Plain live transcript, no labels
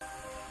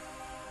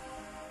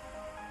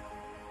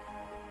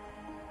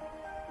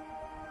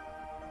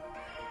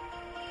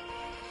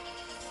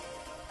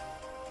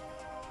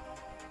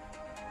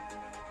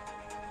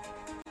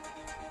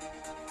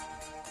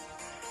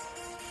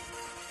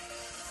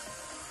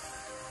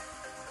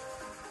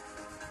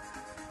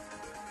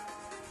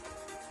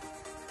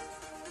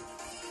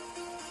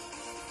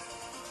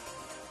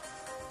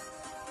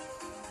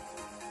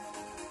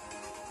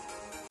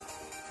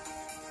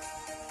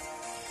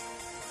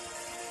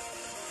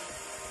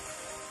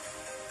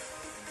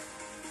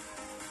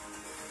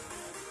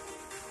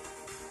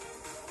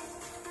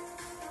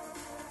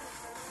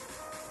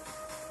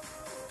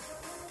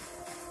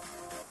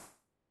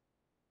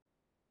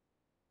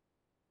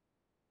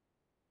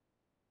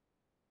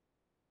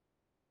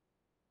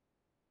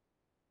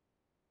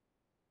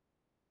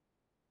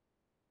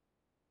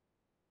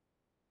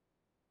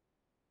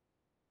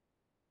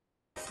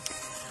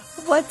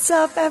What's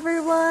up,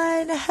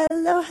 everyone?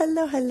 Hello,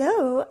 hello,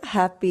 hello.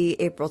 Happy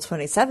April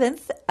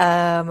 27th.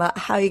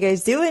 How you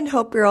guys doing?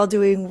 Hope you're all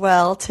doing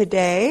well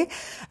today.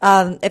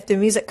 If the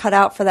music cut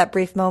out for that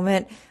brief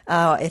moment,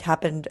 it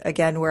happened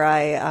again where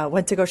I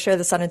went to go share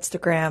this on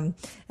Instagram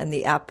and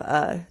the app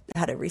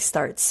had to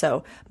restart.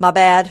 So my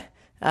bad.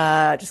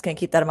 Just gonna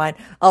keep that in mind.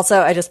 Also,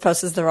 I just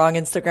posted the wrong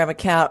Instagram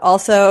account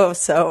also.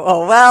 So,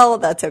 oh well,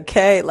 that's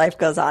okay. Life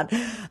goes on.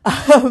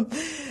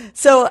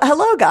 So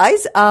hello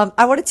guys.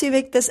 I wanted to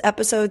make this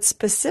episode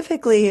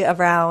specifically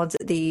around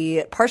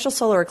the partial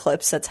solar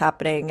eclipse that's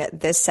happening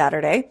this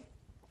Saturday.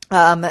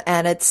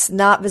 And it's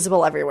not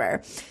visible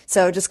everywhere.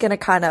 So just going to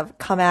kind of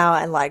come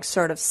out and like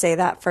sort of say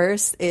that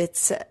first.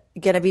 It's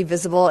going to be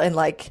visible in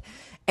like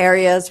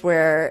areas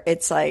where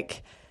it's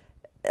like,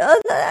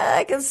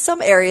 in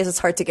some areas it's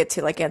hard to get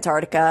to, like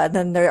Antarctica, and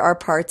then there are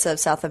parts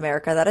of South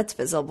America that it's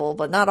visible,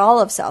 but not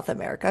all of South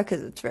America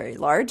because it's very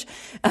large.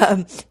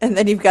 And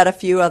then you've got a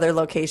few other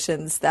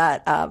locations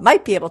that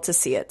might be able to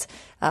see it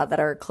that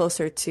are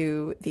closer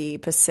to the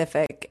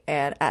Pacific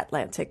and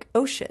Atlantic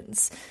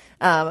Oceans.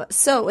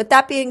 So with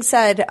that being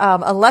said,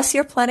 unless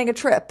you're planning a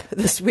trip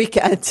this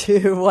weekend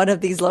to one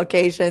of these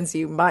locations,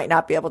 you might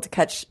not be able to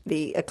catch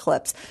the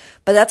eclipse.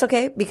 But that's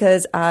okay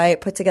because I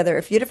put together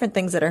a few different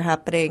things that are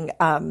happening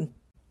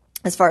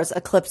as far as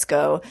eclipse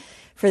go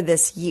for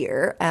this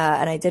year.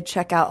 And I did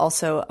check out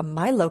also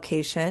my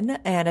location.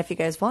 And if you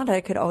guys want,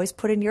 I could always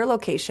put in your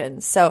location.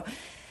 So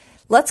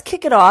let's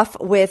kick it off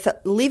with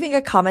leaving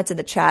a comment in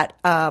the chat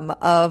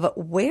of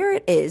where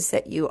it is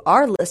that you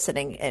are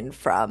listening in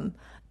from.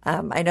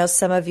 I know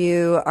some of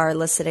you are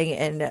listening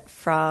in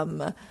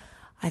from,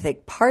 I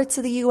think, parts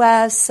of the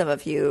U.S., some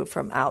of you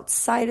from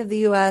outside of the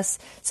U.S.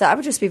 So I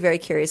would just be very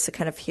curious to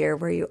kind of hear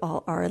where you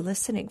all are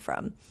listening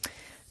from.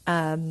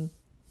 And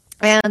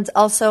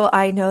also,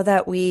 I know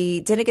that we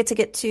didn't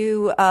get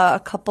to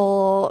a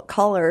couple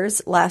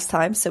callers last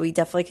time, so we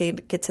definitely can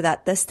get to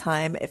that this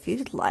time if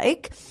you'd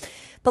like.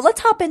 But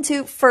let's hop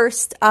into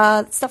first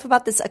stuff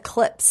about this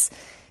eclipse.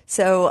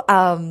 So,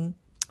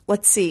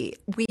 let's see.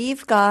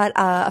 We've got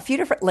a few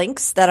different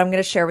links that I'm going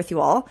to share with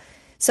you all.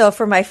 So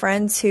for my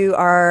friends who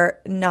are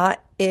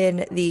not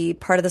in the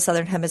part of the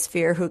Southern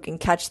Hemisphere who can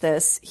catch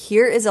this,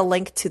 here is a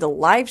link to the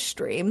live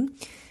stream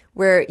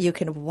where you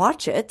can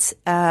watch it.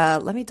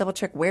 Let me double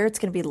check where it's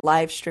going to be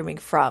live streaming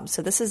from.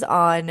 So this is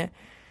on,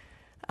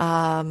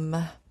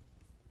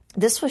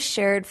 this was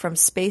shared from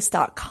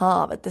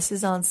space.com, but this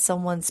is on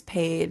someone's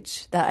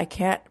page that I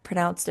can't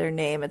pronounce their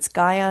name. It's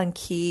Gayan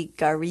Ki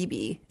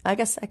Garibi. I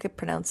guess I could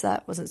pronounce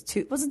that. Wasn't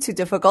too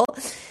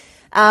difficult.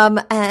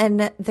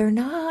 And they're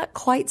not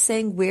quite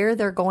saying where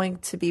they're going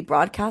to be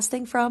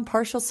broadcasting from.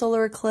 Partial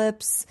solar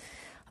eclipse.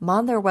 I'm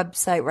on their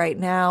website right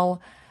now.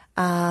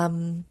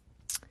 And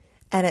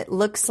it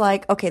looks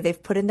like, okay,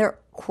 they've put in their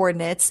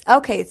coordinates.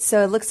 Okay,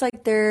 so it looks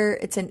like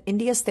it's an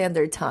India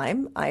Standard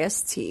Time,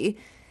 IST.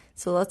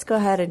 So let's go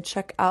ahead and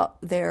check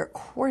out their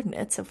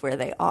coordinates of where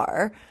they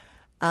are.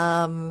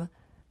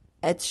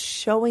 It's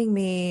showing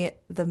me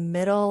the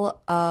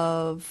middle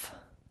of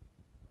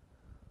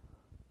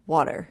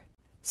water.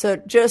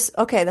 So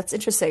okay, that's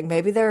interesting.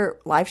 Maybe they're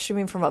live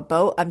streaming from a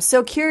boat. I'm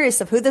so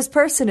curious of who this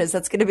person is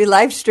that's going to be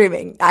live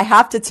streaming. I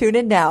have to tune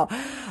in now.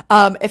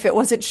 If it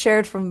wasn't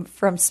shared from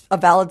a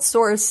valid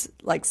source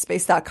like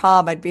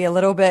space.com, I'd be a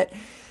little bit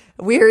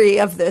weary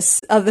of this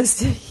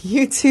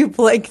YouTube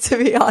link, to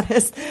be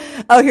honest.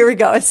 Oh, here we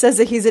go. It says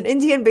that he's an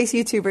Indian-based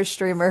YouTuber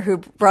streamer who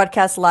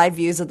broadcasts live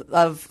views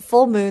of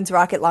full moons,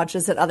 rocket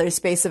launches, and other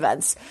space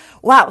events.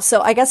 Wow.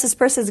 So I guess this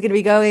person is going to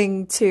be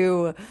going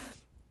to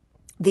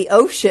the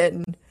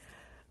ocean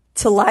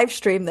to live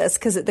stream this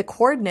because the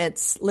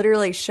coordinates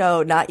literally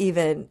show not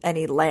even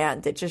any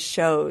land. It just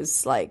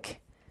shows like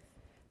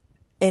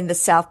in the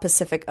South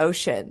Pacific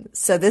Ocean.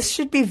 So this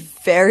should be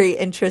very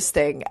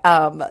interesting.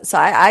 So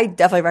I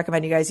definitely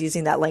recommend you guys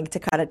using that link to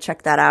kind of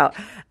check that out.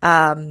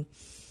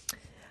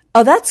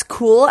 Oh, that's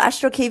cool.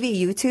 Astro KV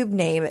YouTube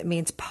name. It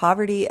means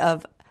poverty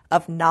of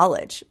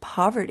knowledge.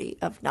 Poverty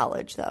of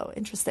knowledge, though.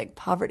 Interesting.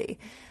 Poverty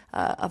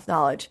of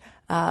knowledge.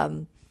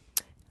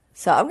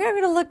 So I'm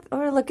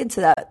gonna look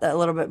into that a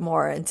little bit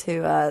more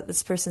into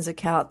this person's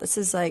account. This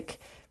is like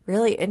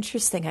really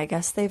interesting. I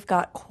guess they've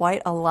got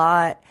quite a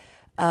lot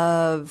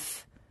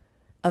of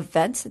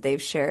events that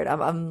they've shared.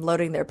 I'm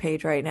loading their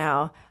page right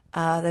now.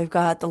 They've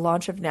got the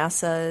launch of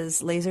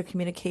NASA's laser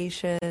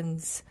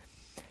communications.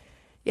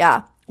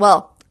 Yeah.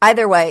 Well,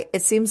 either way,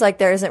 it seems like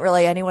there isn't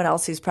really anyone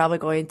else who's probably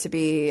going to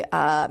be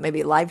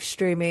maybe live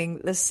streaming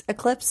this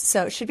eclipse.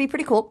 So it should be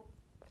pretty cool.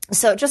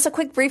 So just a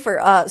quick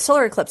briefer,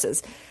 solar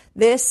eclipses.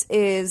 This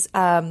is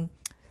a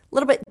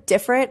little bit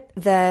different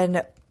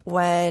than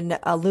when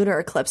a lunar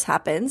eclipse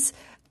happens.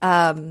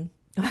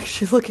 I'm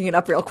actually looking it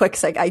up real quick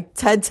because I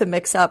tend to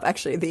mix up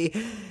actually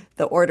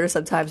the order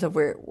sometimes of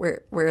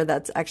where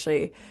that's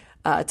actually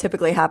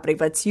typically happening.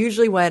 But it's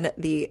usually when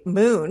the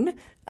moon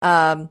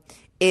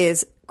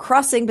is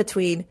crossing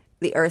between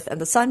the Earth and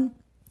the Sun,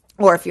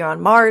 or if you're on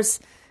Mars,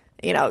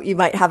 you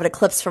might have an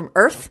eclipse from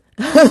Earth,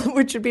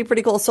 which would be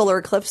pretty cool. Solar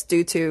eclipse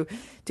due to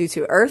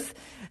Earth.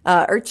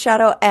 Earth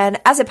shadow. And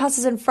as it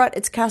passes in front,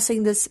 it's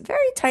casting this very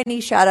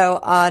tiny shadow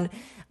on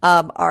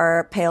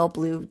our pale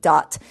blue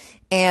dot.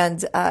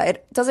 And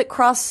it doesn't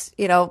cross,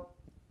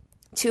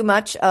 too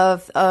much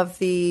of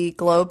the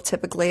globe.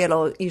 Typically,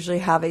 it'll usually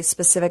have a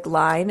specific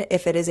line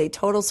if it is a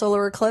total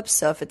solar eclipse.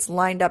 So if it's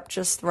lined up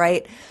just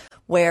right,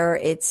 where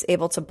it's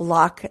able to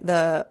block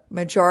the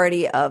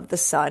majority of the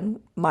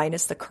sun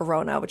minus the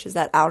corona, which is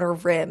that outer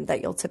rim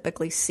that you'll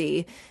typically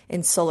see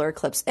in solar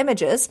eclipse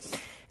images.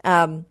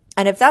 And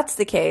if that's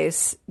the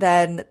case,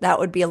 then that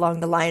would be along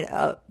the line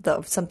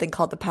of something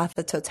called the path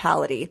of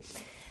totality.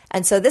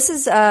 And so this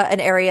is an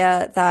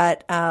area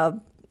that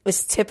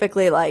is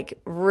typically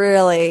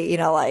really,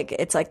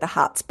 it's like the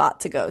hot spot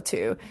to go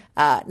to.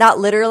 Not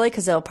literally,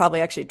 because it'll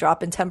probably actually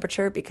drop in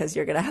temperature because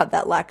you're going to have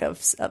that lack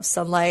of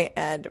sunlight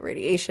and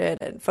radiation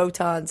and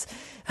photons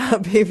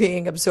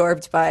being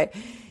absorbed by,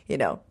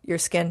 your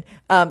skin.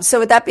 So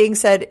with that being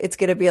said, it's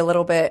going to be a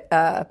little bit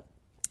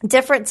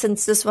different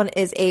since this one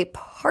is a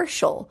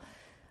partial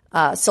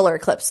solar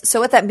eclipse.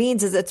 So what that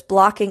means is it's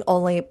blocking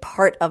only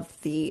part of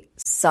the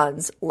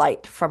sun's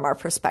light from our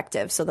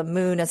perspective. So the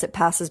moon, as it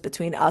passes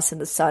between us and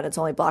the sun, it's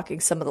only blocking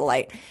some of the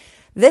light.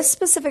 This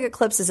specific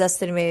eclipse is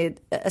estimated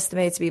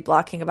to be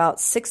blocking about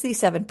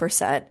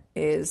 67%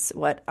 is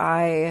what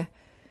I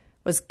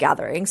was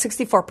gathering,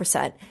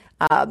 64%.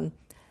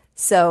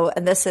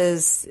 And this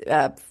is,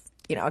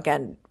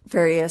 again,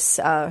 various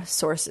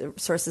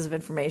sources of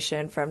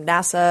information from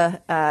NASA,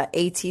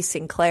 AT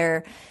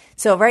Sinclair.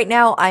 So right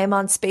now I am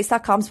on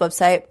space.com's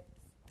website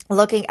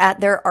looking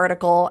at their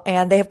article,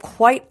 and they have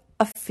quite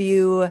a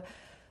few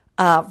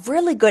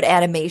really good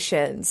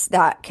animations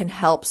that can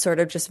help sort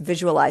of just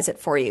visualize it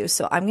for you.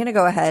 So I'm going to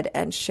go ahead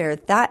and share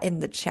that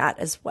in the chat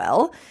as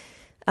well.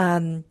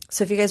 So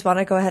if you guys want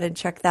to go ahead and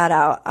check that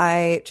out,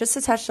 I just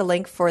attached a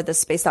link for the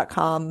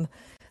space.com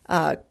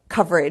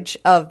coverage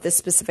of this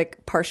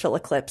specific partial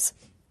eclipse.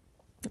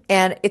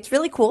 And it's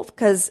really cool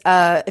because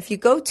if you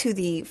go to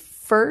the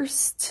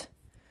first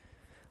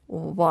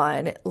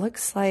one, it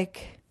looks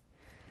like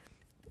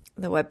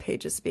the web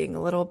page is being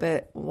a little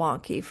bit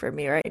wonky for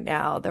me right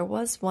now. There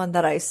was one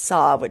that I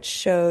saw which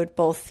showed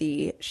both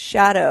the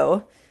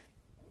shadow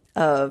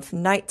of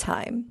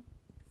nighttime.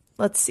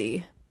 Let's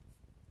see.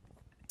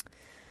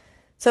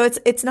 So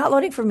it's not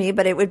loading for me,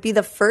 but it would be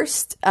the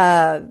first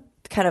kind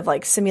of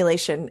like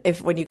simulation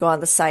when you go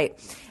on the site,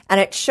 and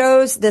it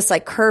shows this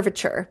like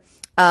curvature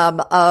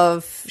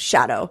of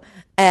shadow.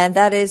 And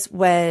that is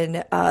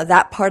when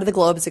that part of the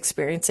globe is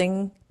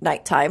experiencing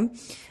nighttime.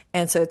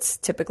 And so it's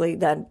typically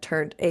then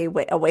turned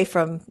away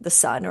from the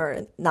sun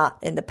or not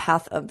in the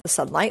path of the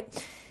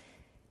sunlight.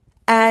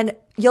 And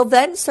you'll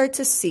then start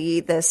to see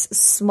this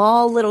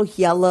small little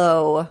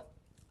yellow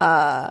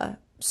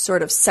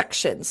sort of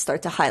section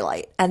start to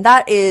highlight. And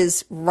that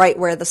is right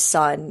where the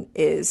sun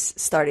is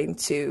starting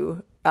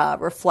to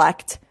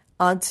reflect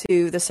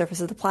onto the surface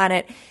of the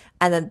planet.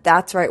 And then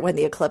that's right when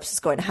the eclipse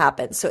is going to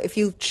happen. So if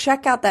you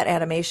check out that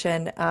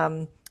animation,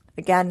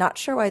 again, not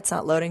sure why it's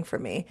not loading for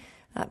me.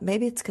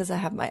 Maybe it's because I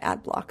have my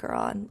ad blocker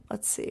on.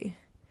 Let's see.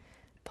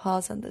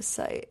 Pause on this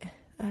site.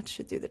 That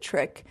should do the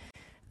trick.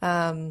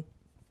 Then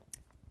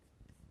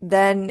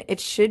it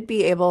should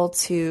be able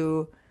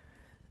to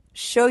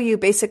show you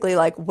basically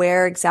like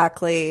where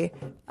exactly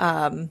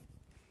that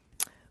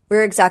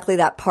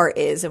part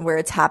is and where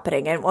it's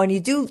happening. And when you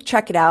do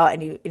check it out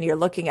and you're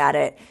looking at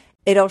it,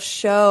 it'll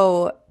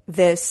show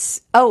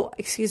this. Oh,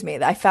 excuse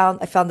me. I found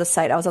the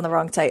site. I was on the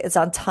wrong site. It's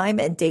on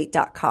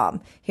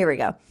timeanddate.com. Here we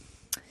go.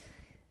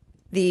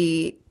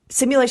 The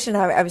simulation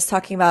I was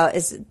talking about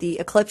is the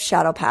eclipse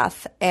shadow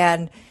path,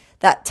 and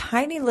that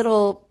tiny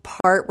little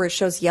part where it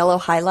shows yellow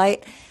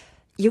highlight,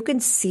 you can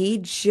see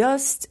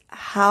just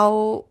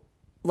how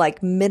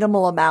like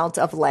minimal amount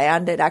of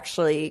land it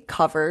actually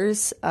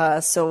covers.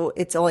 So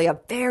it's only a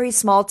very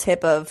small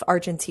tip of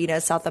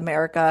Argentina, South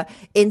America,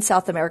 in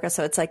South America.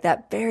 So it's like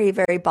that very,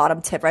 very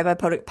bottom tip right by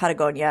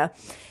Patagonia.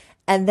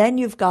 And then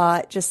you've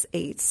got just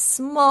a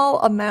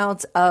small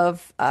amount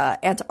of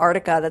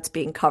Antarctica that's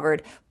being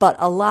covered, but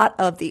a lot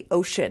of the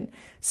ocean.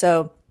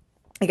 So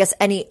I guess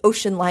any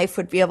ocean life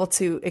would be able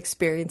to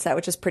experience that,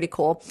 which is pretty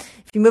cool.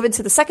 If you move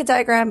into the second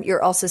diagram,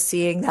 you're also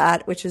seeing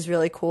that, which is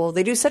really cool.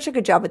 They do such a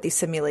good job with these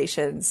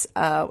simulations,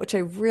 which I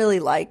really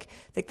like.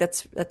 I think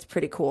that's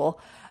pretty cool.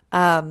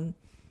 And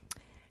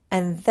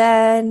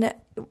then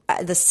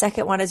the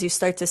second one, as you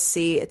start to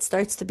see, it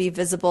starts to be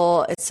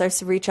visible. It starts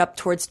to reach up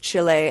towards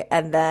Chile,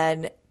 and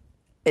then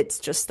it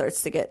just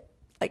starts to get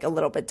like a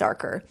little bit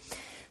darker.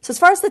 So as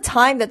far as the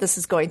time that this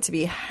is going to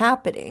be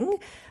happening,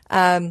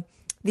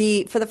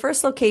 for the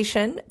first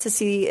location to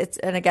see it,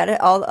 and again,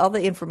 all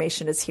the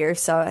information is here,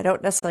 so I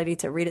don't necessarily need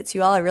to read it to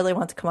you all. I really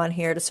want to come on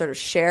here to sort of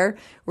share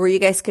where you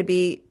guys could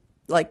be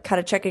like kind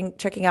of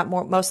checking out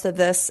most of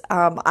this.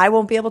 I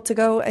won't be able to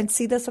go and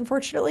see this,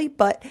 unfortunately,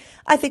 but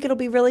I think it'll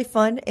be really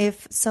fun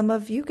if some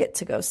of you get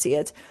to go see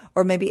it,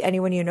 or maybe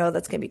anyone you know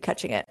that's going to be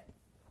catching it.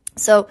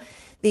 So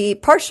the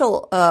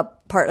partial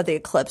part of the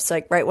eclipse,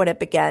 like right when it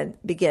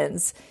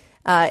begins,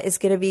 is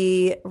going to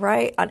be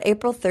right on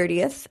April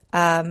 30th.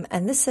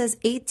 And this says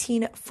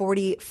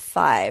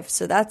 1845.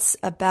 So that's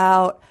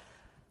about,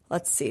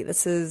 let's see,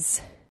 this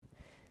is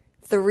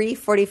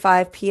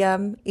 3:45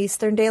 p.m.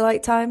 Eastern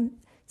Daylight Time.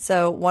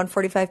 So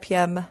 1:45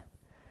 p.m.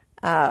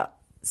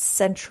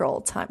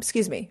 Central Time.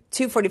 Excuse me,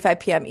 2:45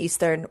 p.m.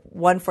 Eastern,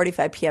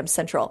 1:45 p.m.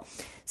 Central.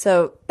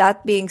 So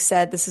that being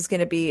said, this is going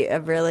to be a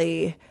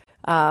really,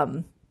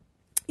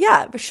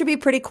 it should be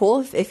pretty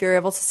cool if you're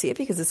able to see it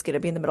because it's going to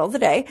be in the middle of the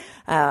day,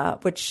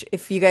 which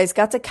if you guys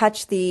got to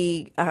catch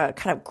the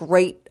kind of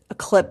great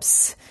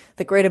eclipse,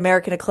 the Great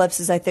American Eclipse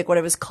is I think what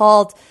it was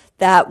called,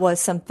 that was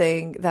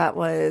something that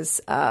was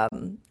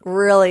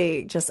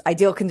really just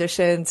ideal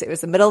conditions. It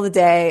was the middle of the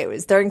day. It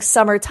was during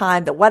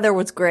summertime. The weather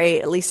was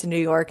great, at least in New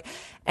York,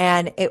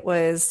 and it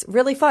was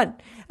really fun.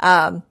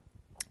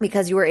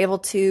 Because you were able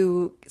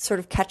to sort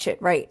of catch it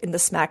right in the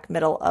smack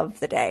middle of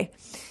the day.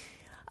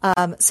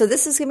 So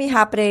this is going to be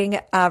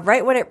happening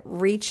right when it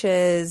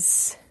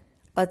reaches,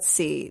 let's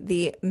see,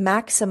 the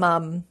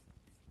maximum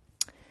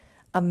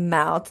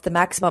amount, the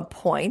maximum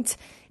point.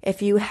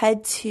 If you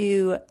head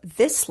to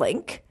this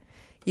link,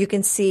 you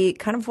can see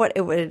kind of what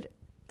it would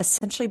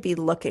essentially be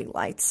looking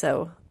like.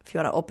 So if you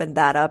want to open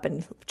that up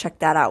and check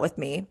that out with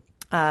me,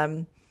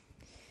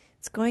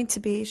 it's going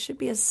to be, should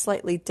be a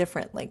slightly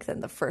different link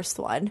than the first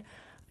one.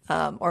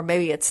 Or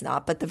maybe it's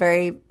not, but the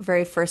very,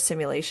 very first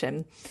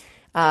simulation,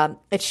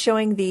 it's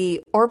showing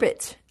the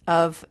orbit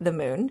of the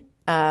moon,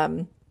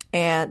 the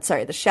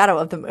shadow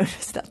of the moon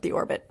is not the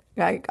orbit.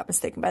 I got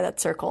mistaken by that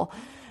circle.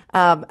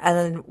 And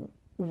then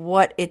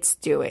what it's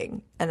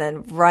doing. And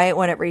then right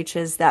when it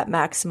reaches that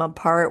maximum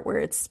part where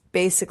it's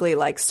basically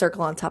like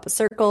circle on top of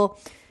circle,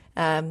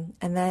 and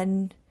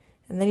then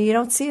you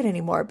don't see it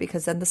anymore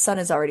because then the sun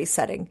is already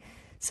setting.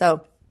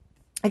 So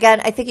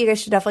again, I think you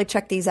guys should definitely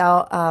check these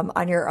out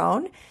on your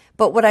own.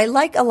 But what I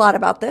like a lot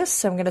about this,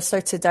 so I'm going to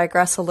start to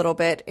digress a little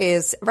bit,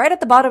 is right at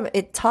the bottom,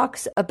 it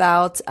talks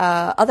about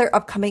other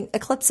upcoming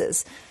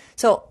eclipses.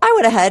 So I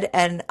went ahead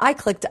and I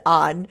clicked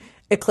on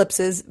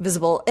eclipses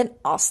visible in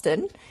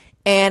Austin,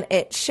 and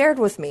it shared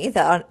with me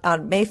that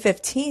on May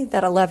 15th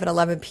at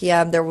 11:11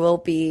 p.m., there will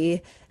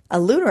be a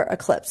lunar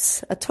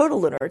eclipse, a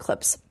total lunar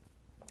eclipse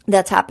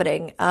that's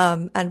happening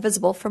and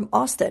visible from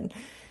Austin.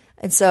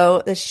 And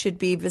so this should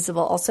be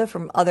visible also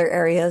from other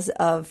areas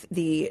of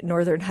the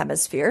Northern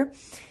Hemisphere.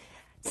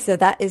 So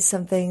that is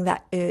something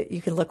that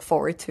you can look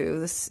forward to.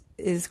 This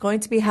is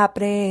going to be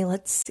happening.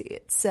 Let's see.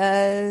 It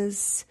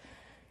says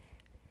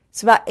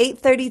it's about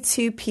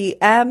 8:32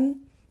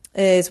 p.m.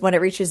 is when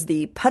it reaches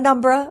the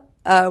penumbra.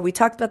 We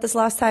talked about this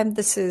last time.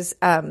 This is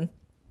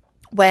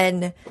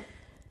when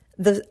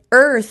the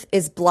Earth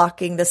is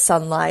blocking the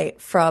sunlight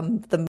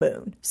from the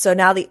moon. So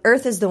now the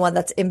Earth is the one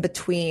that's in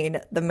between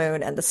the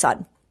moon and the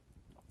sun.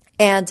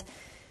 And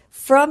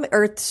from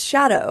Earth's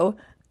shadow,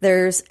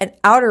 there's an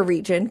outer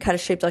region kind of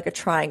shaped like a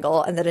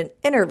triangle and then an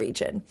inner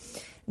region.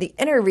 The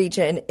inner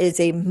region is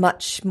a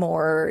much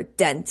more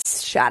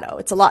dense shadow.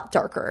 It's a lot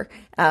darker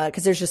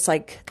because there's just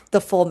like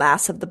the full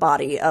mass of the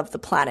body of the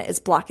planet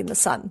is blocking the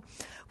sun.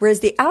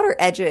 Whereas the outer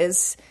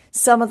edges,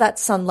 some of that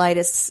sunlight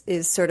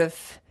is sort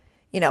of,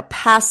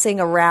 passing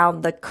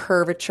around the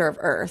curvature of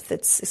Earth.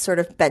 It's sort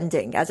of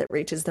bending as it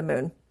reaches the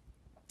moon.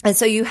 And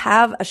so you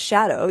have a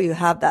shadow, you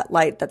have that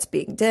light that's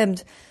being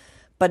dimmed,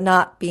 but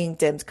not being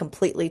dimmed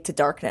completely to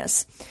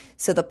darkness.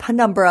 So the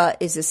penumbra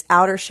is this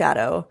outer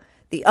shadow.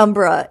 The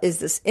umbra is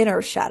this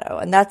inner shadow.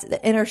 And that's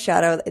the inner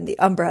shadow, and the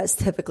umbra is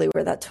typically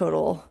where that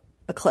total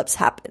eclipse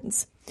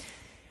happens.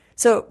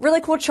 So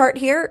really cool chart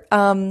here.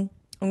 I'm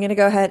going to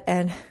go ahead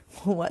and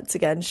once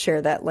again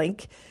share that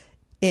link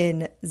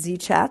in Z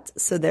chat.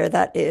 So there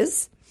that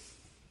is.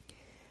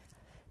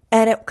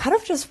 And it kind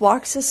of just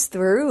walks us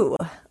through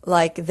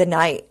like the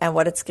night and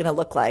what it's going to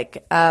look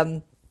like.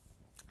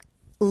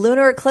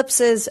 Lunar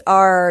eclipses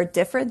are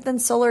different than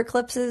solar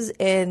eclipses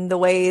in the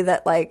way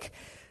that like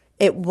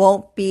it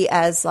won't be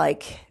as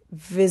like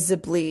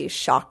visibly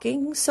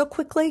shocking so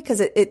quickly because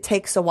it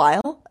takes a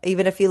while.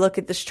 Even if you look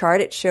at this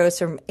chart, it shows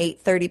from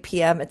 8:30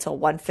 p.m. until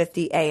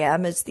 1:50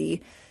 a.m. is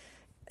the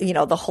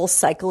whole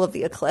cycle of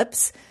the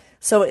eclipse.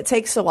 So it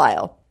takes a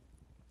while.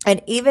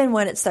 And even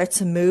when it starts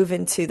to move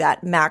into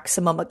that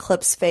maximum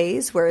eclipse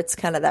phase where it's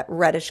kind of that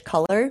reddish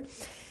color,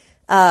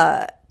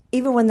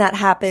 even when that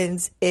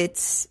happens,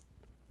 it's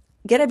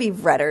going to be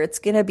redder. It's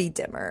going to be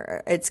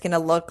dimmer. It's going to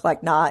look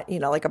like not,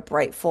 like a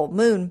bright full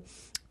moon,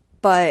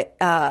 but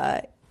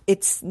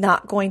it's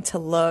not going to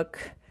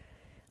look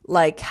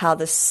like how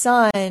the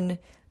sun,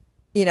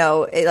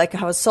 like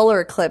how a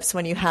solar eclipse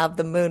when you have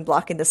the moon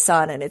blocking the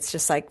sun and it's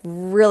just like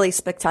really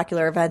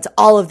spectacular events.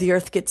 All of the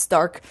earth gets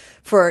dark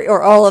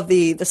or all of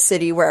the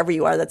city, wherever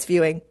you are that's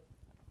viewing,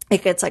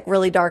 it gets like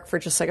really dark for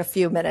just like a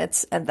few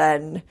minutes and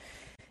then,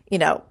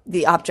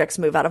 the objects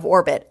move out of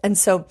orbit. And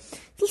so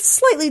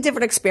slightly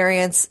different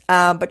experience,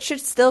 but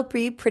should still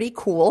be pretty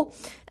cool.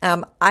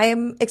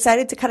 I'm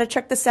excited to kind of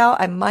check this out.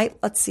 I might,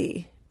 let's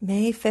see,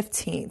 May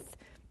 15th.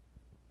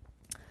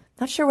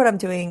 Not sure what I'm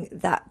doing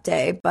that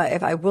day, but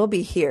if I will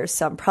be here,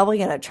 so I'm probably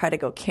going to try to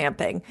go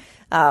camping,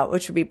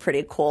 which would be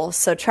pretty cool.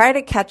 So try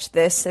to catch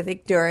this, I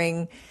think,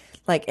 during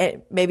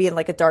maybe in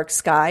like a dark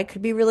sky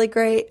could be really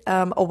great,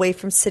 away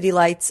from city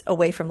lights,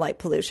 away from light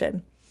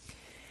pollution.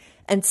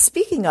 And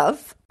speaking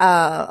of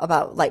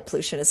about light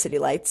pollution and city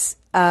lights,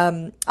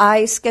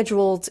 I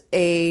scheduled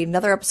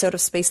another episode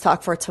of Space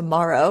Talk for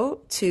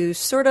tomorrow to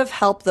sort of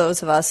help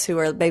those of us who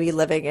are maybe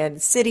living in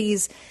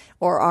cities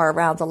or are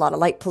around a lot of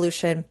light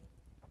pollution.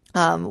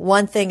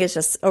 One thing is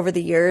just over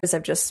the years,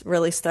 I've just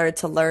really started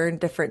to learn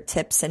different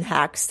tips and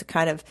hacks to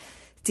kind of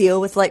deal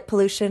with light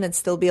pollution and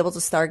still be able to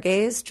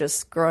stargaze.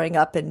 Just growing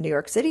up in New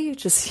York City,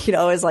 just,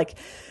 is like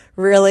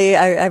really,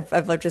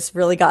 I've just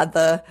really got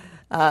the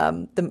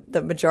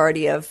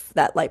majority of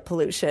that light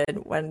pollution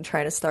when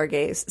trying to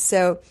stargaze.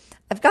 So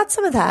I've got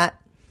some of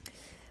that,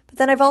 but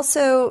then I've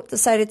also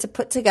decided to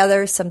put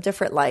together some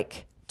different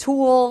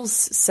tools,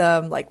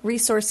 some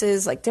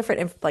resources,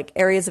 different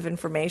areas of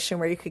information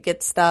where you could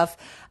get stuff,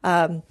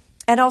 and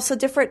also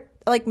different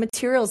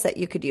materials that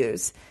you could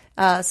use.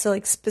 So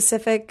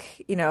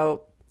specific,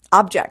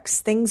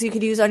 objects, things you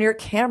could use on your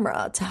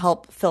camera to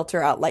help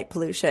filter out light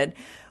pollution,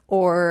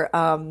 or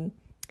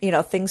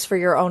things for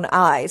your own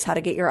eyes, how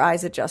to get your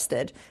eyes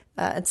adjusted,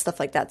 and stuff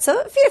like that. So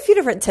a few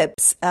different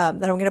tips that I'm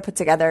going to put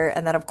together.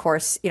 And then, of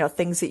course,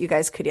 things that you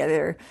guys could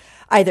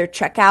either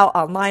check out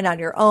online on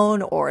your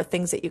own, or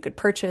things that you could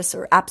purchase,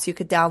 or apps you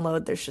could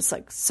download. There's just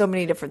so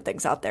many different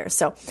things out there.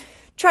 So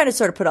trying to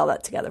sort of put all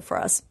that together for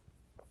us.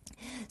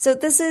 So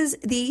this is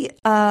the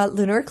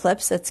lunar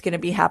eclipse that's going to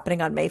be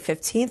happening on May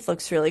 15th.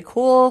 Looks really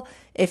cool.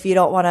 If you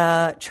don't want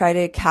to try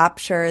to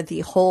capture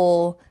the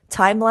whole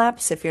time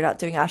lapse, if you're not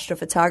doing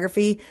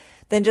astrophotography,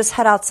 then just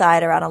head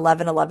outside around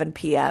 11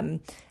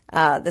 p.m.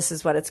 This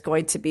is when it's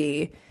going to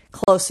be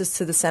closest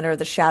to the center of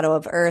the shadow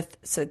of Earth.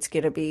 So it's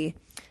going to be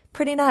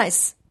pretty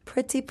nice.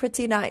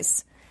 Pretty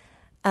nice.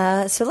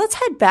 So let's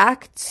head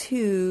back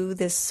to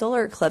this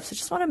solar eclipse. I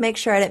just want to make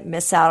sure I didn't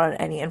miss out on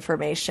any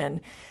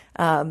information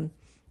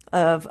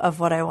of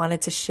what I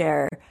wanted to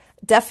share.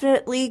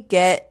 Definitely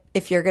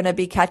if you're going to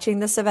be catching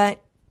this event,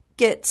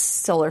 get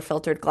solar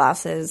filtered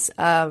glasses,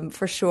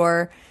 for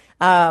sure.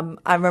 I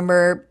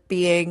remember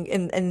being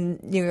in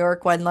New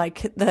York when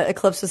the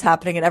eclipse was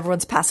happening and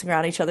everyone's passing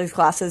around each other's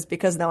glasses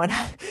because not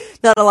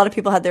a lot of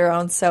people had their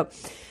own. So,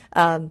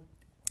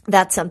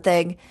 that's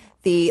something.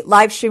 The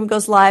live stream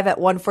goes live at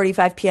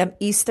 1:45 p.m.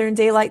 Eastern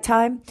Daylight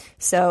Time.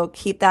 So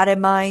keep that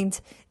in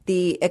mind.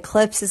 The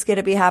eclipse is going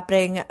to be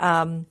happening,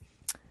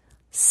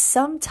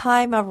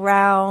 sometime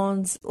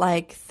around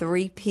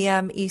 3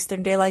 p.m.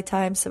 Eastern Daylight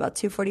Time. So about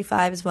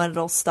 2:45 is when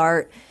it'll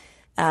start.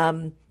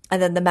 And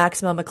then the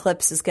maximum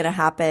eclipse is going to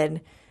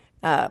happen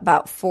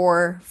about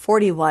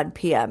 4:41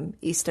 p.m.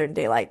 Eastern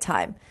Daylight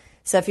Time.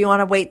 So if you want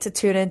to wait to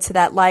tune into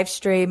that live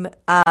stream,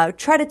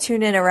 try to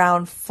tune in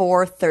around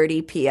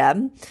 4:30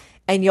 p.m.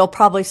 and you'll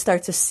probably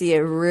start to see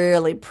a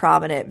really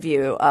prominent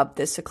view of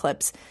this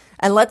eclipse.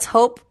 And let's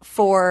hope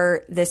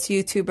for this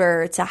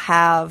YouTuber to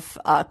have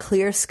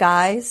clear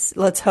skies.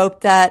 Let's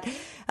hope that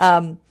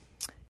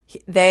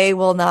they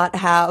will not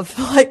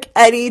have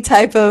any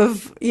type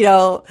of,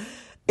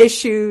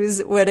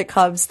 issues when it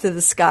comes to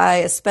the sky,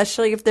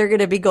 especially if they're going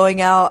to be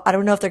going out. I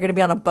don't know if they're going to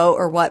be on a boat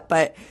or what,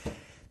 but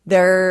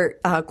their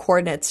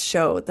coordinates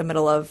show the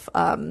middle of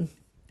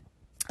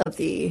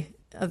the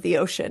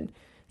ocean.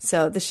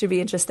 So this should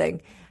be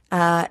interesting.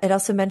 It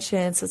also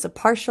mentions it's a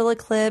partial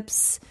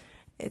eclipse.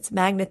 It's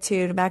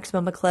magnitude,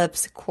 maximum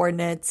eclipse,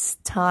 coordinates,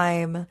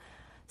 time.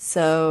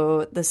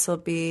 So this will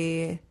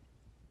be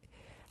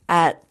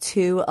at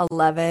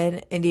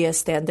 2:11 India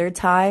Standard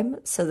Time.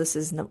 So this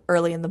is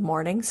early in the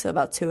morning, so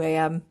about 2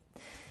 a.m.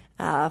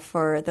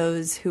 For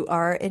those who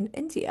are in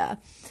India.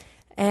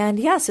 And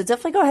yeah, so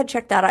definitely go ahead and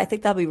check that out. I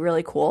think that'll be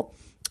really cool.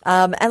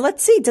 And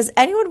let's see, does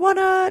anyone want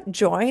to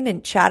join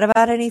and chat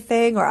about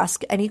anything or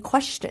ask any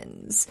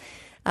questions?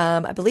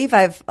 I believe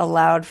I've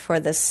allowed for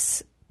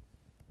this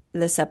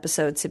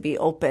episode to be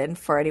open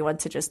for anyone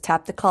to just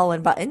tap the call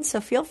in button.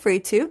 So feel free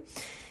to.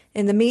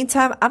 In the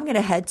meantime, I'm going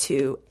to head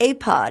to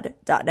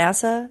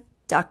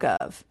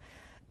apod.nasa.gov.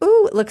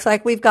 Ooh, it looks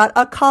like we've got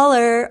a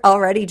caller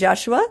already,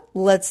 Joshua.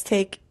 Let's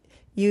take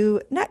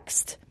you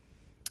next.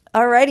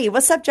 Alrighty,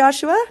 what's up,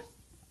 Joshua?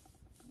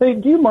 Hey,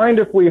 do you mind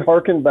if we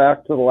harken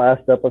back to the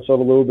last episode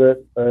a little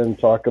bit and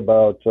talk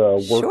about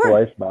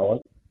work-life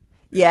balance?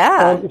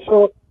 Yeah.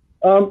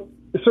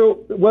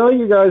 So while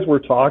you guys were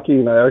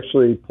talking, I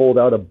actually pulled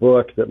out a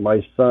book that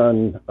my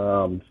son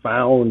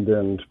found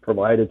and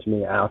provided to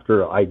me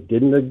after I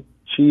didn't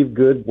achieve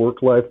good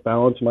work-life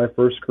balance in my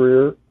first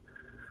career.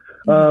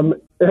 And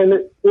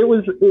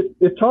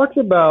it talks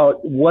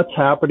about what's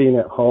happening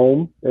at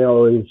home,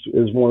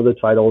 is one of the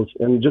titles,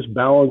 and just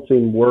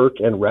balancing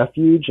work and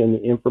refuge in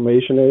the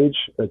information age.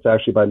 It's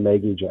actually by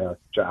Maggie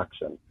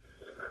Jackson.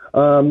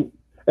 And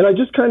I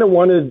just kind of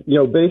wanted,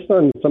 based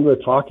on some of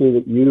the talking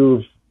that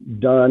you've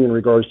done in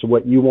regards to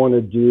what you want to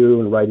do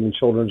and writing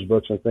children's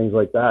books and things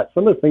like that,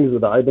 some of the things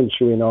that I've been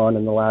chewing on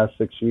in the last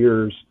 6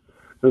 years,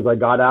 since I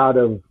got out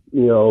of,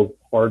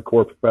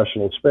 hardcore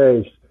professional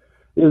space,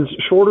 is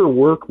shorter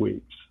work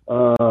weeks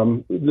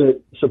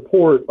that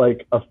support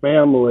like a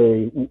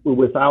family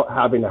without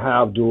having to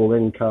have dual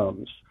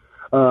incomes.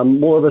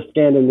 More of a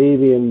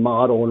Scandinavian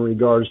model in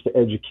regards to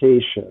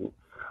education.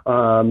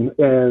 And,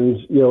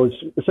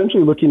 it's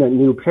essentially looking at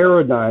new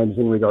paradigms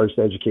in regards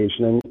to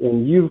education.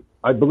 And you,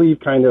 I believe,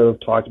 kind of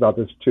talked about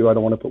this too. I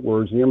don't want to put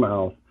words in your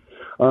mouth.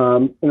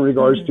 In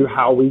regards to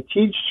how we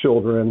teach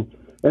children,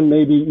 and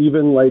maybe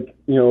even like,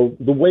 the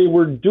way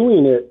we're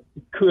doing it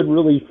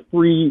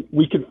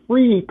we could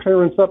free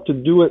parents up to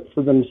do it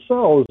for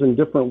themselves in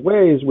different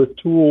ways with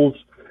tools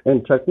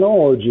and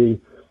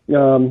technology.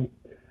 And,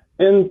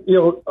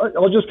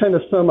 I'll just kind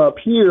of sum up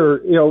here,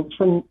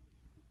 from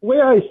the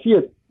way I see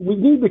it, we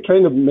need to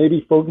kind of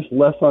maybe focus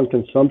less on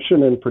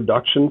consumption and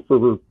production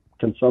for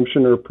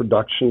consumption or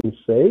production's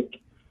sake,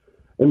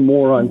 and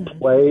more on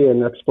play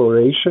and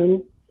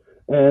exploration,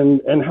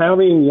 and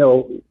having,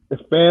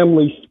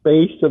 family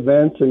space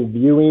events and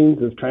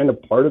viewings is kind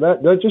of part of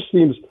that. That just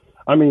seems,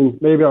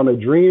 maybe I'm a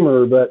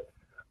dreamer, but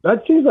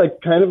that seems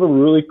like kind of a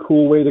really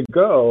cool way to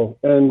go.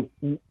 And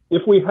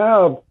if we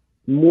have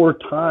more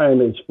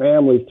time as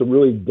families to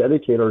really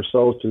dedicate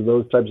ourselves to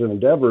those types of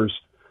endeavors,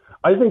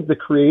 I think the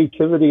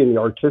creativity and the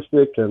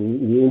artistic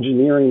and the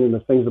engineering and the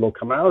things that will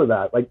come out of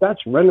that, like that's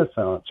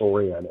Renaissance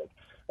oriented.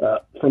 I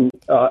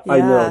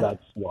know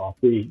that's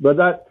lofty, but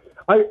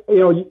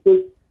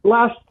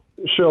last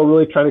show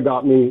really kind of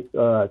got me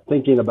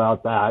thinking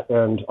about that,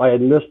 and I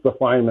had missed the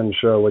Feynman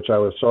show, which I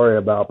was sorry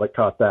about, but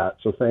caught that.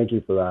 So thank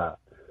you for that.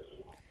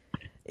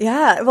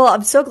 Yeah, well,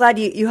 I'm so glad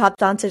you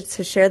hopped on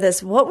to share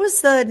this. What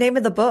was the name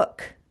of the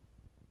book?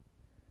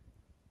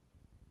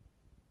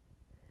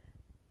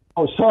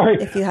 Oh, sorry.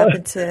 If you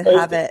happen to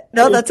have it.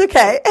 No, that's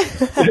okay.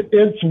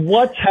 It's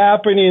What's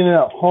Happening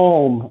at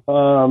Home.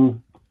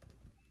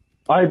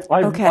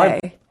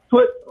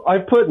 I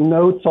put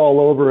notes all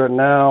over it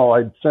now.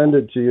 I'd send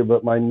it to you,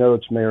 but my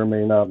notes may or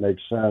may not make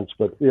sense.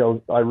 But,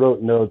 I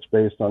wrote notes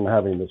based on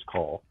having this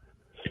call.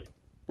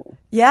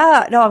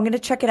 Yeah, no, I'm going to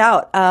check it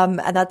out.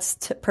 And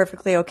that's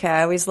perfectly okay.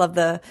 I always love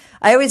a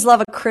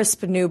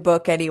crisp new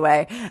book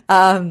anyway.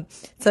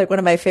 It's like one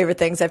of my favorite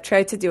things. I've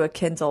tried to do a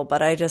Kindle,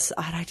 but I just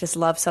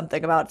love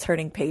something about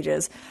turning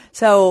pages.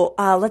 So,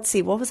 let's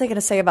see. What was I going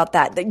to say about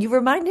that? You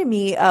reminded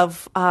me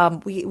of,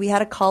 we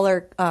had a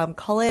caller,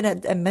 call in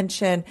and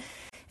mention,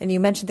 and you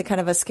mentioned the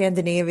kind of a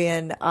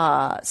Scandinavian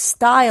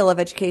style of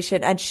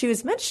education, and she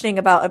was mentioning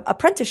about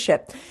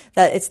apprenticeship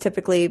that it's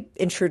typically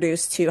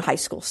introduced to high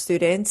school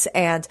students,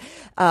 and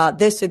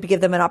this would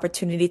give them an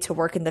opportunity to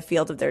work in the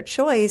field of their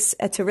choice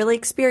and to really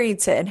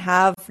experience it and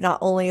have not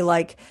only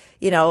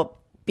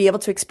be able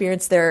to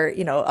experience their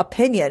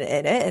opinion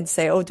in it and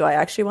say, oh, do I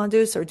actually want to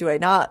do this or do I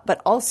not,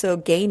 but also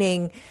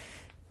gaining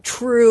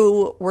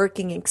true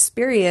working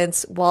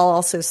experience while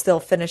also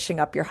still finishing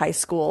up your high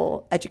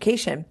school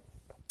education.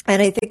 And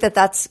I think that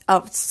that's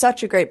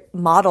such a great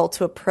model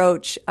to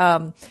approach.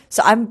 So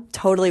I'm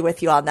totally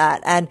with you on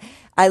that. And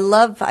I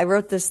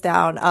wrote this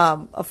down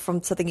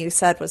from something you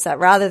said, was that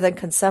rather than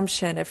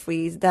consumption, if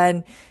we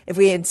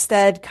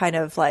instead kind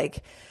of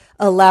like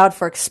allowed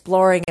for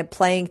exploring and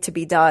playing to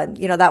be done,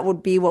 that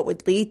would be what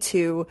would lead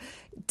to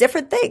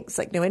different things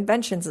like new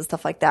inventions and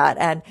stuff like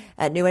that,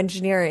 and new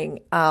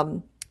engineering.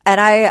 And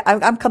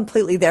I'm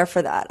completely there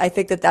for that. I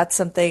think that that's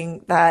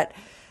something that,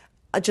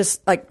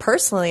 just like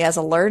personally as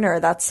a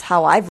learner, that's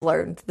how I've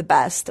learned the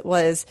best,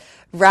 was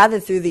rather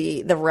through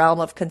the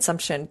realm of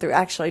consumption, through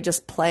actually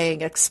just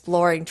playing,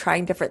 exploring,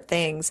 trying different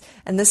things.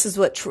 And this is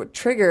what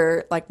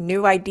trigger like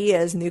new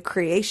ideas, new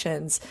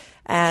creations.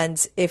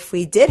 And if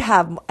we did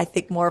have, I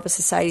think, more of a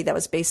society that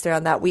was based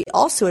around that, we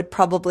also would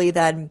probably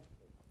then,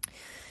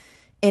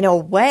 in a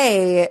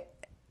way,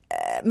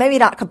 maybe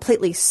not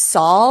completely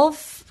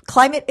solve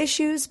climate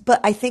issues,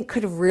 but I think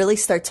could really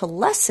start to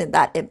lessen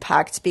that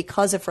impact,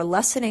 because if we're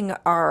lessening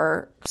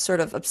our sort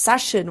of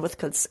obsession with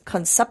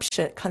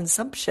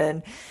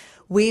consumption,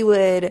 we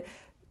would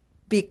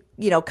be,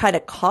 kind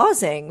of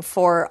causing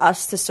for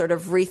us to sort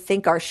of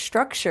rethink our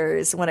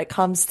structures when it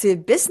comes to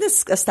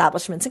business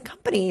establishments and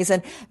companies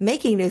and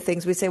making new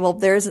things. We say, well,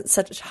 there isn't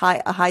such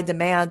a high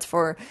demand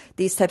for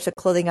these types of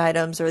clothing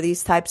items or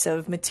these types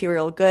of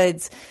material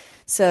goods.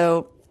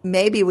 So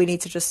maybe we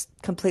need to just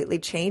completely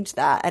change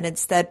that and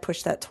instead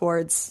push that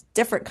towards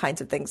different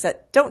kinds of things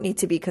that don't need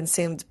to be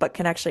consumed but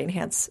can actually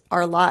enhance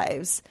our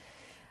lives.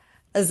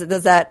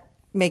 Does that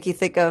make you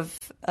think of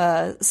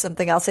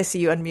something else? I see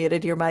you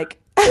unmuted your mic.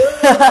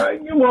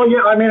 Well,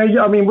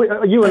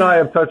 yeah. You and I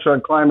have touched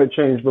on climate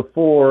change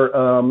before,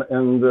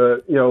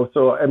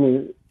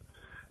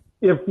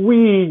 if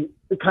we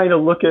kind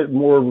of look at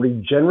more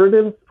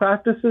regenerative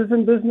practices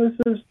in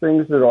businesses,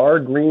 things that are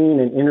green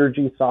and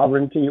energy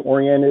sovereignty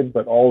oriented,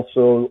 but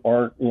also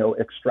aren't,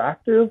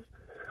 extractive.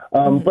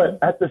 But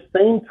at the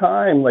same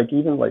time,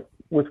 even with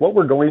what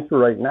we're going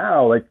through right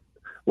now,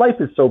 life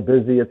is so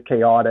busy, it's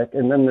chaotic.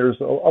 And then there's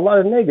a lot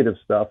of negative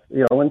stuff,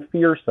 and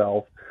fear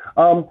sells.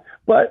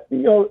 But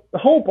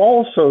hope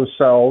also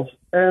sells.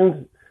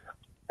 And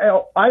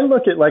I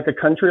look at a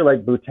country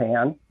like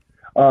Bhutan.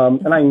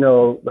 And I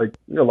know, like,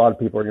 a lot of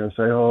people are going to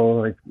say, oh,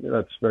 like,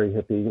 that's very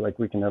hippie, like,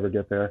 we can never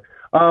get there.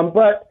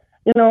 But,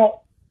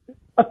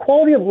 a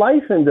quality of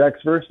life index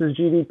versus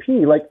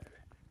GDP, like,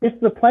 if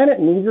the planet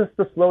needs us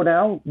to slow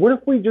down, what if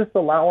we just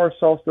allow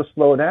ourselves to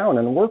slow down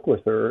and work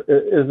with her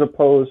as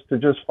opposed to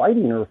just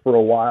fighting her for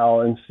a while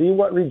and see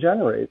what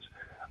regenerates?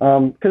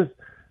 Because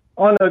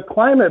on a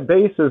climate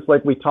basis,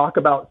 like, we talk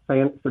about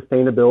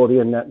sustainability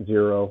and net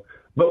zero,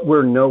 but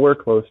we're nowhere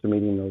close to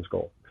meeting those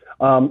goals.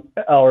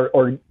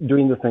 Or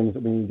doing the things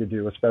that we need to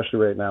do, especially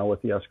right now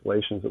with the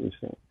escalations that we've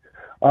seen.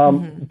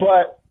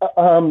 But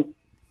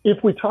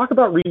if we talk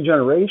about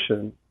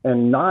regeneration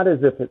and not as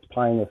if it's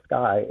pie in the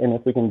sky, and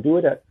if we can do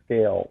it at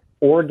scale,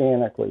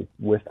 organically,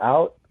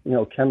 without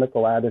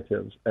chemical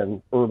additives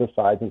and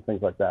herbicides and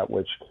things like that,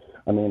 which,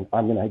 I mean,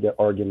 I'm going to get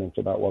arguments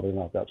about whether or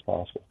not that's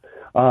possible.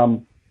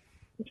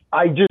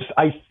 I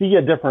see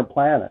a different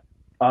planet.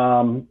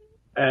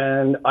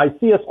 And I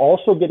see us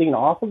also getting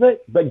off of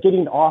it, but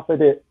getting off of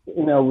it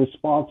in a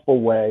responsible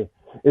way,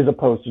 as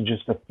opposed to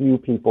just a few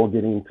people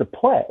getting to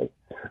play.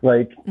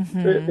 Like,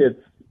 it's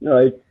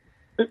like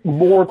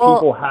more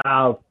people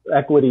have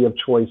equity of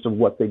choice of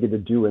what they get to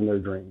do in their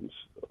dreams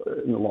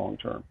in the long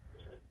term.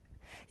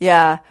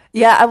 Yeah.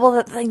 Yeah.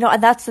 Well,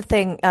 and that's the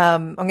thing.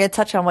 I'm going to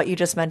touch on what you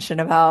just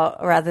mentioned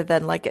about, rather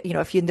than like,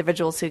 a few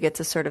individuals who get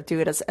to sort of do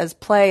it as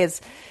play,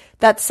 is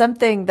that's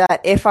something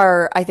that if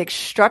our, I think,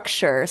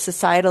 structure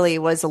societally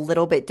was a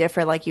little bit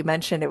different, like you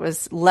mentioned, it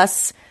was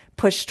less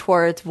pushed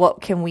towards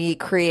what can we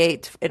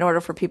create in order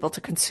for people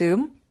to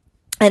consume.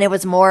 And it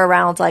was more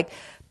around like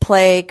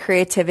play,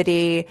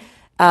 creativity,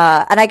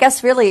 and I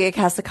guess really it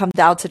has to come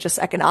down to just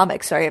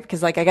economics, right?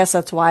 Because like, I guess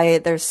that's why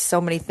there's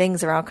so many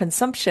things around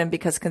consumption,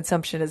 because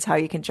consumption is how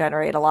you can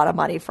generate a lot of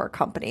money for a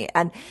company.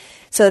 And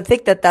so I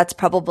think that that's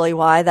probably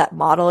why that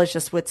model is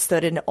just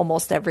withstood in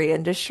almost every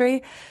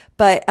industry.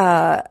 But,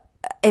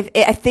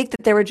 I think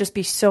that there would just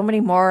be so many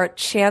more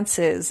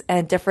chances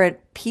and different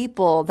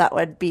people that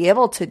would be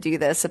able to do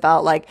this,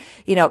 about like,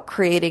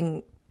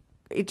 creating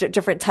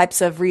different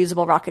types of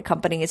reusable rocket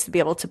companies to be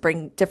able to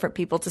bring different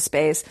people to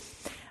space.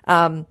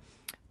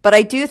 But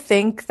I do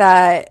think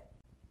that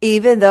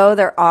even though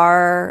there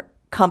are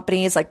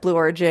companies like Blue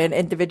Origin,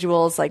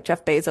 individuals like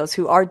Jeff Bezos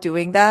who are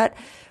doing that,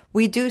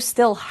 we do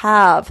still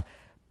have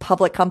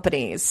public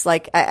companies.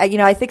 Like,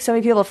 I think so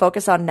many people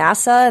focus on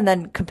NASA and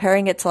then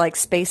comparing it to like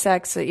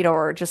SpaceX,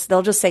 or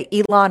they'll just say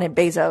Elon and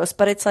Bezos,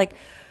 but it's like,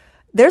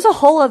 there's a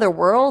whole other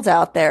world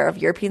out there of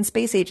European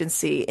Space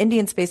Agency,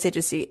 Indian Space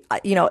Agency,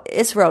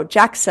 ISRO,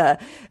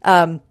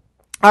 JAXA,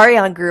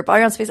 Ariane Group,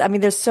 Ariane Space. I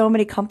mean, there's so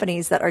many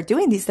companies that are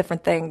doing these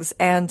different things.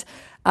 And,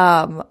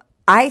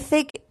 I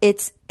think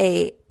it's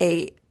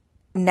a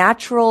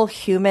natural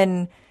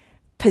human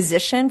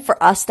position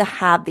for us to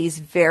have these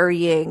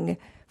varying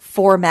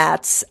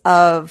formats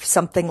of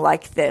something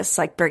like this,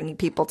 like bringing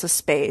people to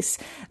space.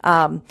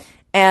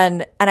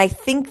 And I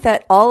think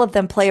that all of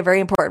them play a very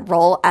important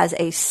role as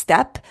a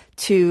step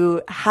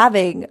to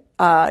having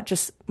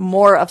just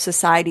more of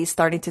society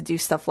starting to do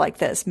stuff like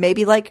this.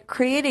 Maybe like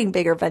creating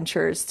bigger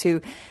ventures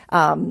to,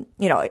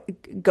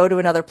 go to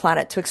another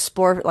planet, to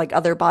explore like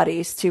other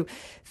bodies.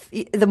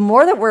 The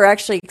more that we're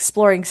actually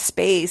exploring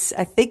space,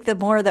 I think the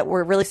more that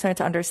we're really starting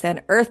to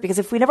understand Earth. Because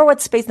if we never went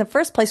to space in the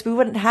first place, we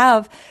wouldn't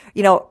have,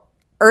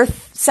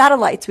 Earth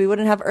satellites. We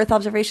wouldn't have Earth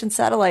observation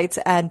satellites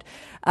and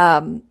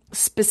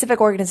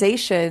specific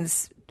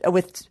organizations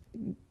with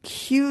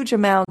huge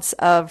amounts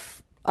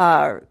of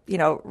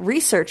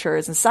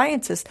researchers and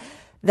scientists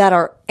that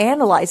are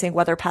analyzing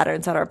weather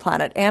patterns on our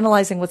planet,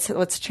 analyzing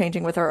what's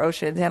changing with our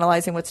oceans,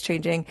 analyzing what's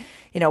changing,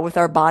 with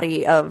our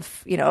body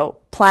of,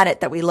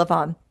 planet that we live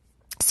on.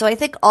 So I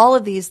think all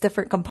of these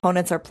different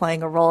components are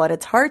playing a role, and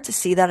it's hard to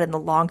see that in the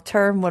long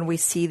term when we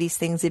see these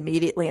things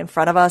immediately in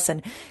front of us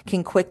and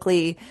can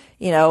quickly,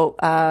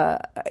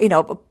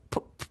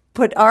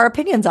 put our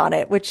opinions on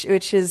it, which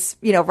is,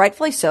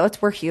 rightfully so.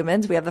 We're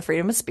humans. We have the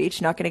freedom of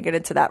speech. Not going to get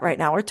into that right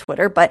now, or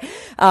Twitter, but,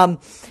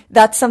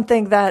 that's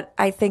something that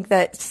I think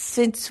that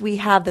since we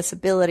have this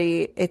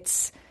ability,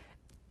 it's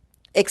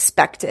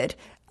expected.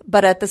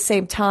 But at the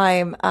same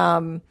time,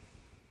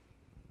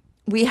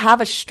 we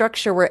have a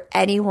structure where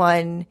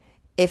anyone,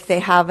 if they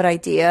have an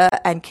idea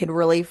and can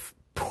really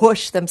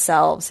push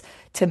themselves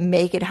to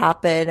make it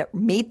happen,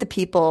 meet the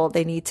people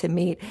they need to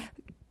meet,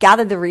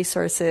 gather the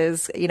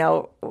resources,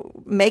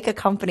 make a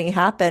company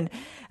happen.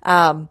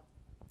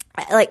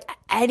 Like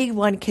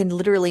anyone can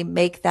literally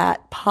make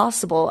that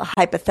possible,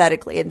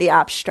 hypothetically, in the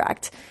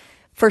abstract.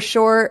 For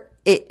sure,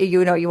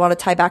 you want to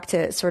tie back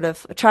to sort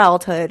of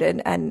childhood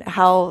and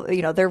how,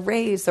 they're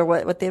raised, or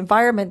what the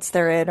environments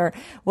they're in, or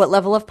what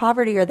level of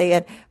poverty are they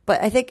in.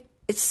 But I think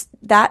it's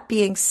that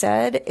being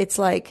said, it's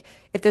like,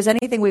 if there's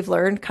anything we've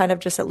learned kind of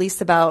just at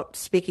least about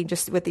speaking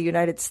just with the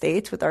United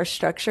States, with our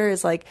structure,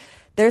 is like,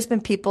 there's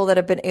been people that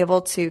have been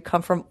able to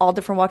come from all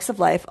different walks of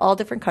life, all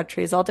different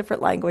countries, all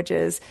different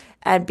languages,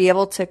 and be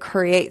able to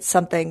create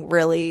something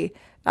really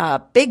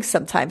big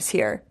sometimes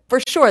here. For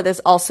sure,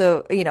 there's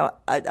also,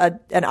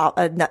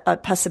 a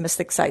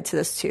pessimistic side to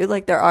this too.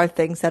 Like, there are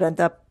things that end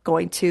up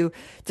going to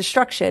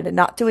destruction and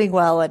not doing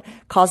well and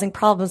causing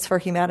problems for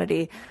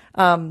humanity.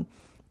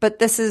 But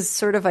this is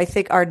sort of, I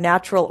think, our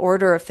natural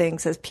order of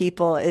things as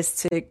people is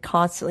to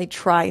constantly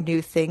try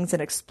new things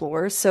and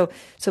explore. So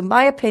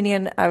my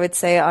opinion, I would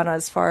say on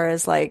as far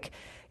as like,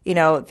 you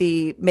know,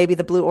 maybe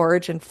the Blue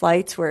Origin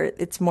flights where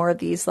it's more of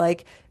these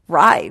like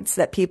rides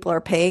that people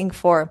are paying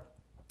for.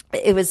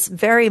 It was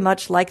very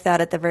much like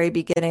that at the very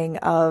beginning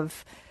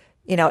of,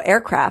 you know,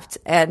 aircraft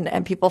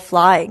and people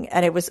flying.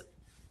 And it was,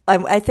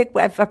 I think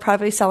I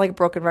probably sound like a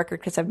broken record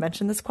because I've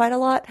mentioned this quite a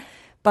lot,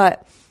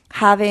 but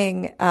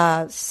having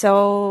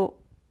so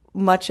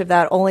much of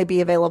that only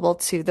be available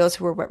to those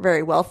who were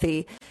very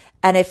wealthy.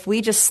 And if we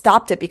just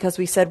stopped it because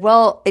we said,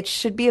 well, it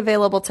should be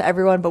available to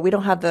everyone, but we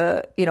don't have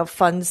the, you know,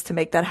 funds to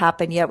make that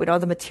happen yet. We don't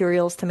have the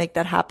materials to make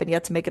that happen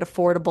yet, to make it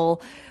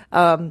affordable.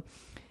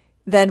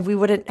 Then we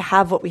wouldn't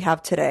have what we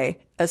have today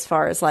as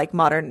far as like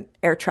modern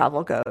air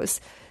travel goes.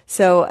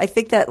 So I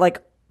think that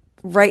like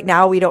right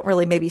now we don't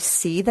really maybe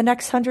see the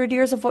next 100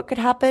 years of what could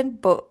happen,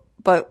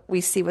 but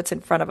we see what's in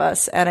front of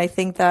us. And I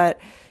think that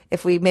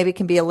if we maybe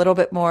can be a little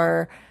bit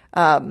more,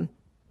 I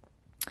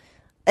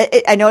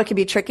know it can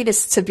be tricky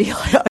to be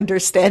like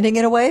understanding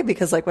in a way,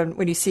 because like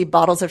when you see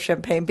bottles of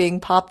champagne being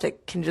popped,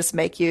 it can just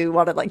make you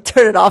want to like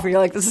turn it off and you're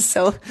like, this is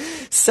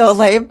so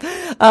lame.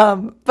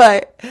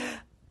 But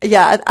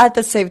yeah, at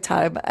the same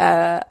time,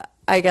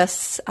 I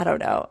guess, I don't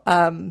know.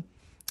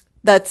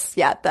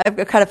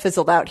 I've kind of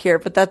fizzled out here,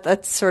 but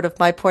that's sort of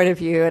my point of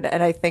view.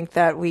 And I think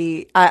that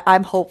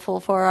I'm hopeful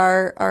for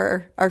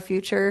our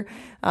future,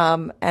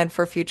 and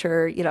for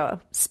future, you know,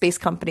 space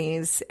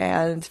companies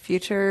and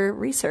future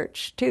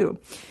research too.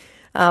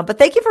 But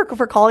thank you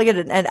for calling it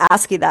and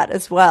asking that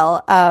as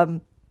well. I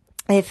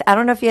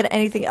don't know if you had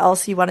anything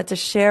else you wanted to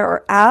share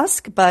or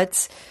ask,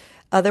 but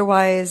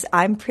otherwise,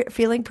 I'm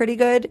feeling pretty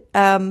good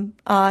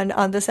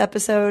on this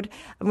episode.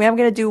 I mean, I'm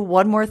going to do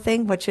one more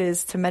thing, which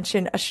is to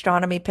mention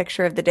astronomy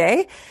picture of the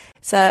day.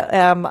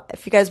 So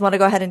if you guys want to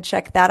go ahead and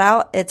check that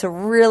out, it's a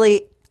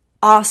really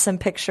awesome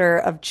picture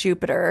of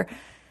Jupiter.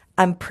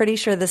 I'm pretty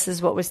sure this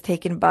is what was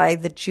taken by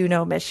the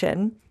Juno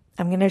mission.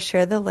 I'm going to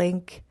share the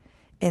link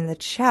in the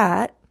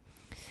chat.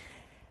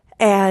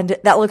 And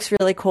that looks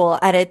really cool.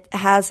 And it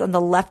has on the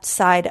left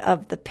side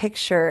of the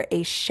picture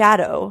a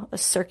shadow, a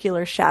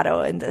circular shadow,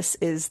 and this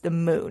is the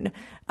moon.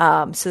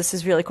 So this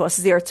is really cool. This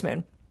is the Earth's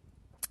moon,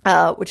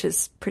 which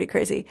is pretty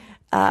crazy.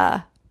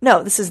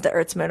 No, this is the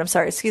Earth's moon. I'm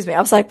sorry. Excuse me. I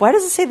was like, why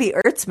does it say the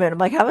Earth's moon? I'm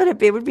like, how would it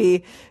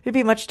be? It'd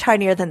be much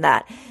tinier than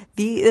that.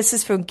 This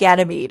is from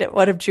Ganymede,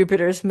 one of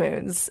Jupiter's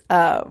moons.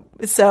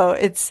 So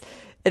it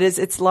is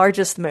its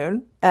largest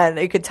moon, and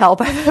you could tell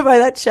by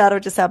that shadow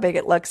just how big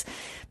it looks.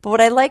 But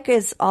what I like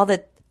is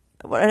what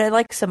I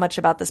like so much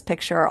about this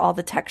picture are all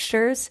the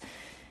textures,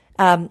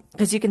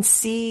 because you can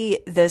see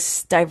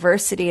this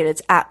diversity in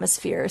its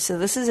atmosphere. So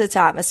this is its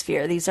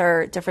atmosphere. These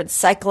are different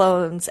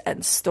cyclones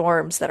and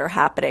storms that are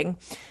happening.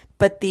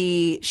 But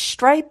the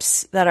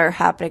stripes that are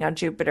happening on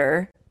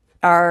Jupiter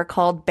are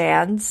called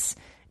bands.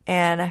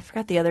 And I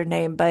forgot the other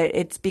name, but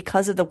it's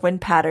because of the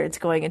wind patterns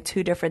going in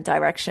two different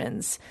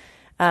directions,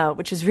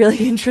 which is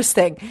really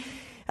interesting.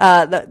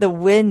 The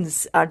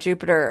winds on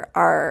Jupiter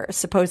are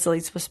supposedly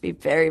supposed to be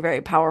very,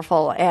 very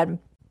powerful, and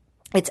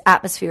its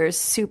atmosphere is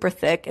super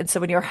thick. And so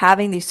when you're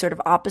having these sort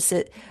of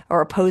opposite or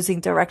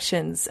opposing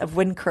directions of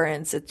wind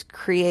currents, it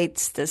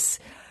creates this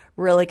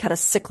really kind of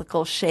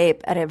cyclical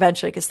shape, and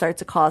eventually it can start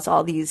to cause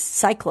all these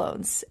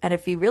cyclones. And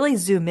if you really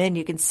zoom in,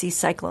 you can see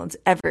cyclones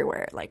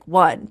everywhere, like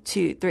 1,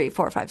 2, 3,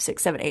 4, 5,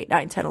 6, 7, 8,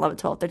 9, 10, 11,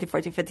 12, 13,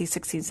 14, 15,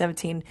 16,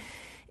 17,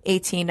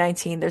 18,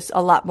 19. There's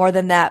a lot more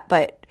than that,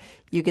 but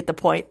you get the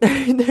point.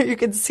 There you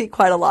can see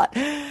quite a lot.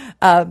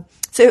 So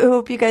I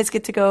hope you guys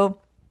get to go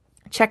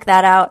check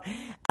that out,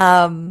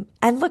 and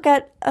look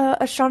at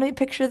astronomy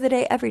picture of the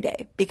day every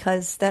day,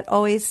 because that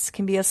always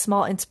can be a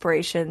small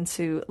inspiration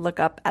to look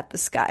up at the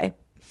sky.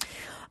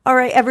 All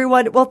right,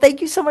 everyone. Well,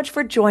 thank you so much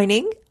for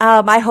joining.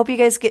 I hope you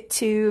guys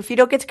if you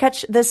don't get to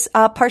catch this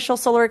partial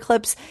solar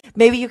eclipse,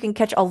 maybe you can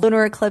catch a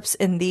lunar eclipse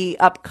in the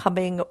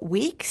upcoming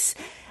weeks.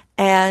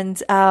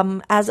 And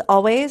as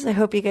always, I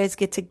hope you guys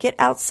get to get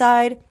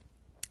outside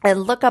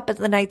and look up at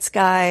the night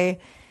sky,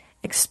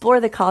 explore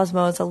the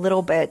cosmos a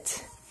little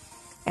bit.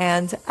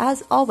 And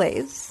as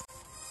always,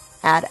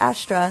 Ad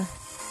Astra.